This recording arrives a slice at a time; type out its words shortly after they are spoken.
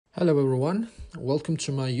Hello everyone, welcome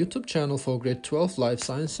to my YouTube channel for grade 12 Life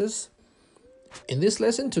Sciences. In this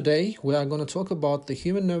lesson today we are going to talk about the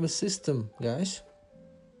human nervous system, guys.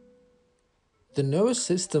 The nervous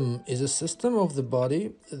system is a system of the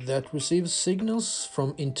body that receives signals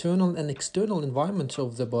from internal and external environments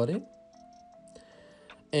of the body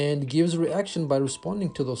and gives reaction by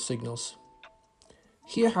responding to those signals.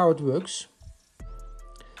 Here how it works.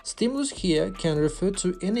 Stimulus here can refer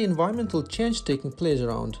to any environmental change taking place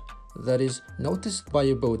around that is noticed by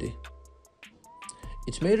your body.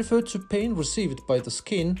 It may refer to pain received by the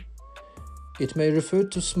skin. It may refer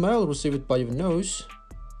to smell received by your nose.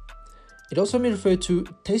 It also may refer to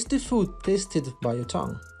tasty food tasted by your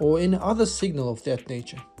tongue or any other signal of that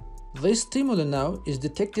nature. This stimuli now is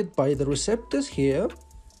detected by the receptors here,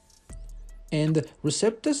 and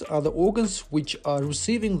receptors are the organs which are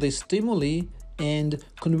receiving the stimuli and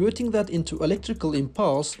converting that into electrical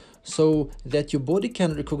impulse so that your body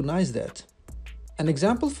can recognize that. An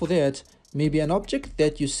example for that may be an object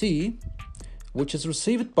that you see, which is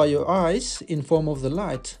received by your eyes in form of the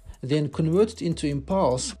light, then converted into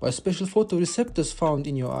impulse by special photoreceptors found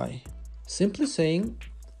in your eye. Simply saying,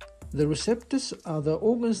 the receptors are the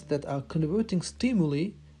organs that are converting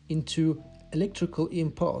stimuli into electrical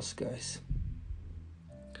impulse, guys.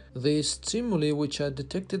 The stimuli which are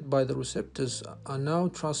detected by the receptors are now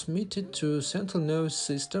transmitted to central nervous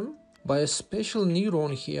system by a special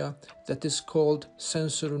neuron here that is called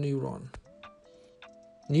sensory neuron.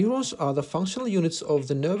 Neurons are the functional units of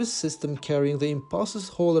the nervous system carrying the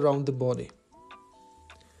impulses all around the body.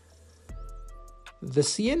 The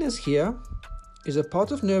CNS here is a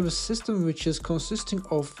part of nervous system which is consisting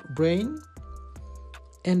of brain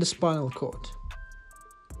and the spinal cord.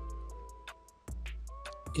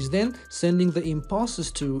 Is then sending the impulses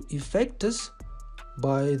to effectors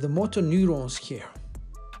by the motor neurons here.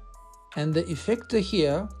 And the effector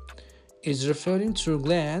here is referring to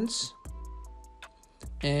glands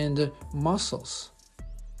and muscles.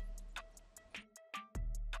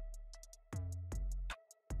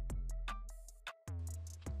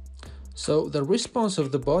 So the response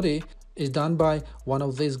of the body is done by one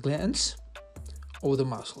of these glands or the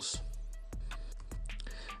muscles.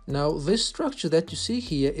 Now, this structure that you see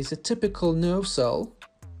here is a typical nerve cell.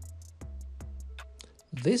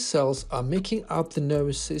 These cells are making up the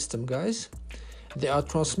nervous system, guys. They are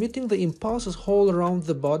transmitting the impulses all around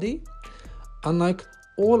the body. Unlike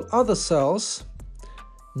all other cells,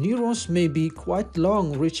 neurons may be quite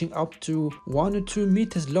long, reaching up to 1 or 2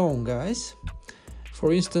 meters long, guys.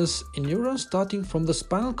 For instance, a neuron starting from the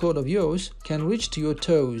spinal cord of yours can reach to your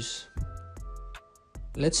toes.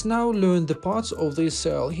 Let's now learn the parts of this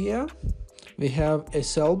cell here. We have a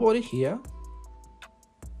cell body here.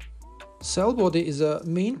 Cell body is a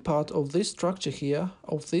main part of this structure here,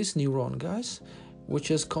 of this neuron, guys,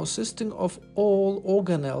 which is consisting of all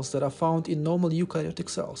organelles that are found in normal eukaryotic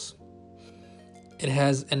cells. It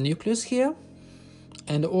has a nucleus here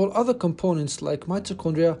and all other components like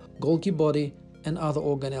mitochondria, Golgi body and other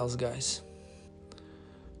organelles, guys.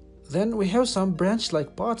 Then we have some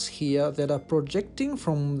branch-like parts here that are projecting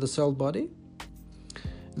from the cell body.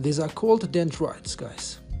 These are called dendrites,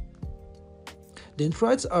 guys.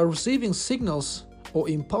 Dendrites are receiving signals or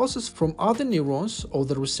impulses from other neurons or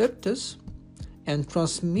the receptors and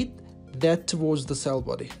transmit that towards the cell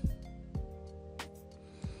body.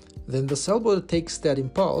 Then the cell body takes that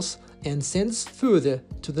impulse and sends further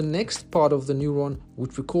to the next part of the neuron,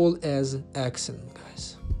 which we call as axon,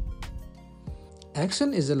 guys.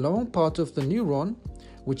 Axon is a long part of the neuron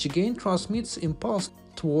which again transmits impulse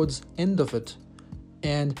towards end of it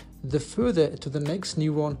and the further to the next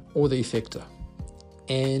neuron or the effector.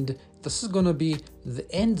 And this is going to be the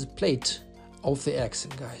end plate of the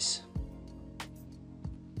axon, guys.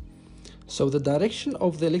 So the direction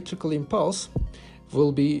of the electrical impulse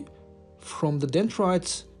will be from the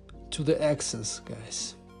dendrites to the axons,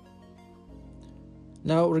 guys.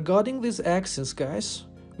 Now regarding these axons, guys,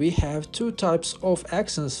 we have two types of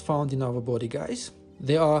axons found in our body, guys.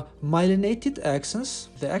 There are myelinated axons,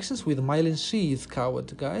 the axons with myelin sheath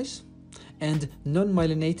covered, guys, and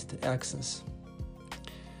non-myelinated axons.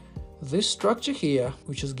 This structure here,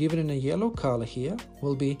 which is given in a yellow color here,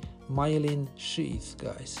 will be myelin sheath,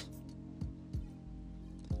 guys.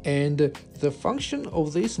 And the function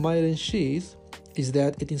of this myelin sheath is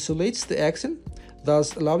that it insulates the axon,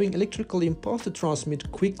 thus allowing electrical impulse to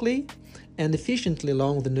transmit quickly and efficiently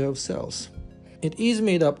along the nerve cells. It is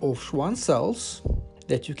made up of Schwann cells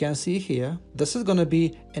that you can see here. This is going to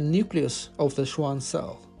be a nucleus of the Schwann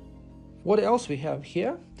cell. What else we have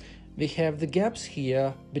here? We have the gaps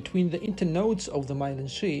here between the internodes of the myelin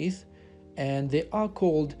sheath, and they are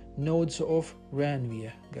called nodes of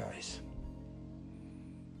Ranvier, guys.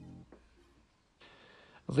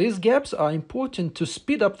 These gaps are important to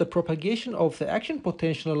speed up the propagation of the action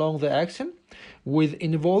potential along the axon with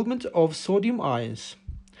involvement of sodium ions.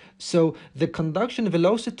 So the conduction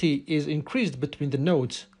velocity is increased between the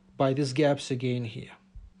nodes by these gaps again here.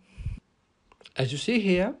 As you see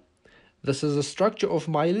here, this is a structure of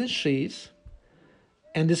myelin sheaths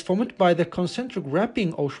and is formed by the concentric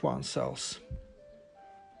wrapping of Schwann cells.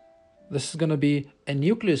 This is going to be a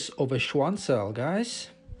nucleus of a Schwann cell, guys.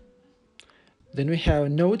 Then we have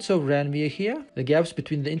nodes of Ranvier here, the gaps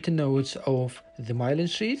between the internodes of the myelin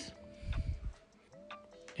sheath,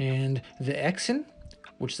 and the axon,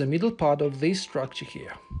 which is the middle part of this structure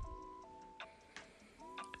here.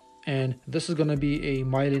 And this is going to be a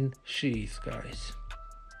myelin sheath, guys.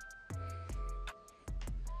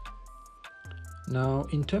 Now,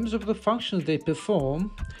 in terms of the functions they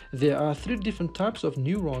perform, there are 3 different types of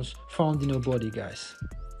neurons found in our body, guys,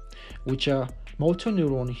 which are motor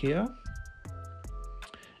neuron here,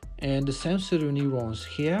 and the sensory neurons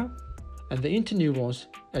here, and the interneurons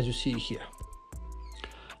as you see here.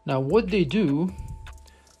 Now, what they do,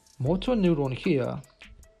 motor neuron here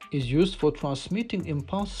is used for transmitting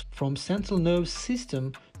impulse from central nervous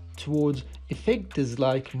system towards effectors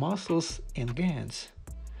like muscles and glands.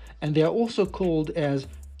 And they are also called as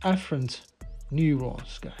afferent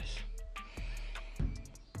neurons, guys.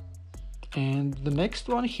 And the next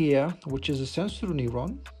one here, which is a sensory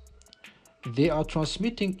neuron, they are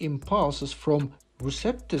transmitting impulses from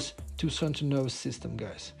receptors to central nervous system,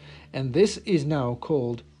 guys. And this is now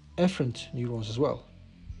called efferent neurons as well.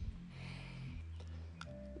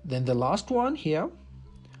 Then the last one here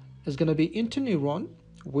is going to be interneuron,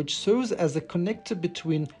 which serves as a connector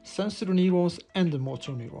between sensory neurons and the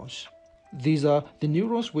motor neurons. These are the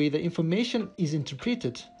neurons where the information is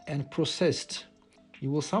interpreted and processed.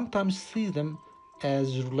 You will sometimes see them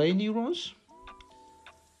as relay neurons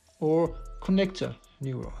or connector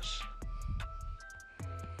neurons.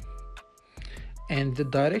 And the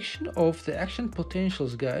direction of the action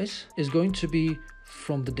potentials, guys, is going to be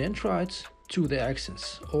from the dendrites to the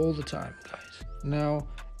axons all the time, guys. Now,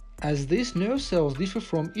 as these nerve cells differ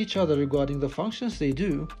from each other regarding the functions they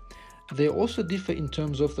do, they also differ in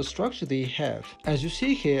terms of the structure they have. As you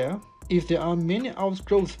see here, if there are many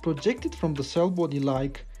outgrowths projected from the cell body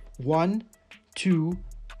like 1, 2,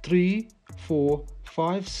 3, 4,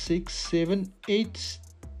 5, 6, 7, 8,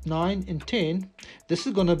 9, and 10, this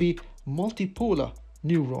is going to be multipolar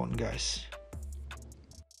neuron, guys.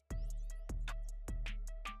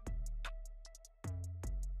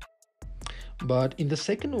 But in the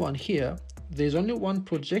second one here, there's only one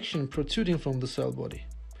projection protruding from the cell body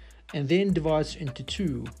and then divides into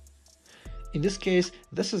 2. In this case,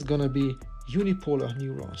 this is gonna be unipolar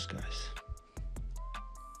neurons, guys.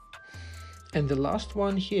 And the last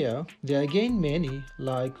one here, there are again many,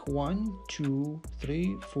 like 1, 2,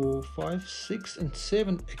 3, 4, 5, 6, and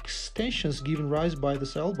 7 extensions given rise by the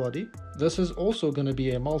cell body. This is also gonna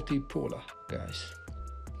be a multipolar, guys.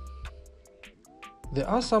 There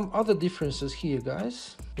are some other differences here,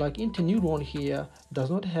 guys, like interneuron here does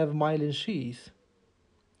not have myelin sheath.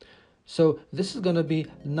 So this is going to be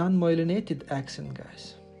non-myelinated axon,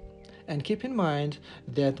 guys. And keep in mind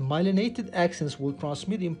that myelinated axons will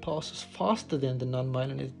transmit impulses faster than the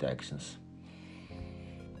non-myelinated axons.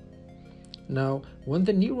 Now, when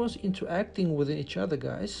the neurons interacting with each other,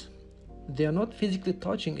 guys, they are not physically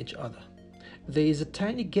touching each other. There is a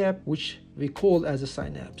tiny gap which we call as a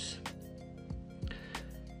synapse.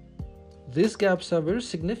 These gaps are very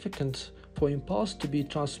significant for impulse to be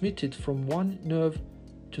transmitted from one nerve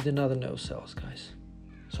to the other nerve cells, guys.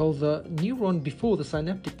 So the neuron before the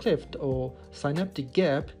synaptic cleft or synaptic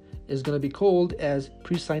gap is going to be called as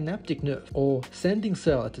presynaptic nerve or sending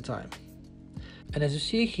cell at the time. And as you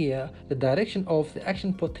see here, the direction of the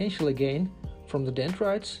action potential again from the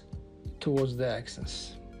dendrites towards the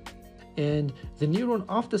axons. And the neuron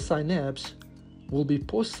after synapse will be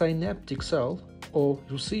postsynaptic cell or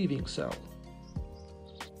receiving cell.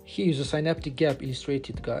 Here is a synaptic gap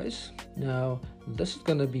illustrated, guys. Now this is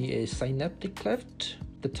going to be a synaptic cleft,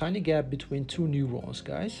 the tiny gap between 2 neurons,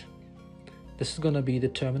 guys. This is going to be the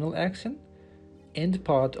terminal axon, end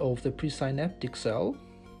part of the presynaptic cell.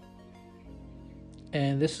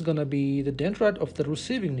 And this is going to be the dendrite of the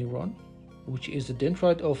receiving neuron, which is the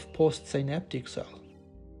dendrite of postsynaptic cell.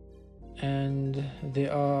 And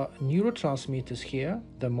there are neurotransmitters here,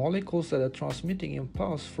 the molecules that are transmitting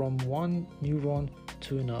impulse from one neuron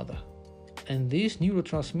to another. And these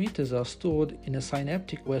neurotransmitters are stored in a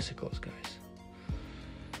synaptic vesicles, guys.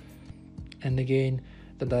 And again,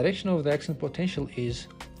 the direction of the action potential is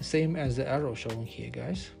the same as the arrow shown here,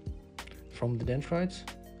 guys. from the dendrites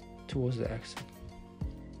towards the axon.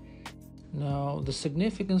 Now, the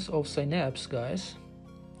significance of synapse, guys,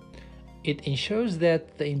 it ensures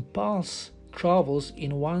that the impulse travels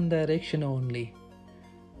in one direction only.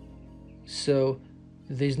 So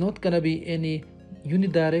there's not gonna be any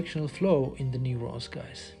unidirectional flow in the neurons,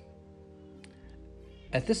 guys.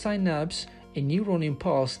 At the synapse, a neuron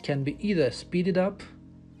impulse can be either speeded up,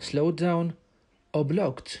 slowed down, or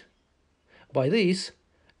blocked. By this,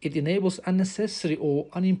 it enables unnecessary or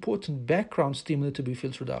unimportant background stimuli to be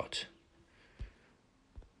filtered out.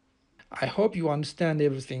 I hope you understand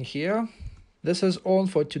everything here. This is all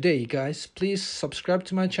for today, guys. Please subscribe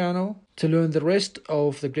to my channel to learn the rest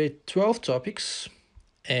of the grade 12 topics,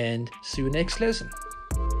 and see you next lesson.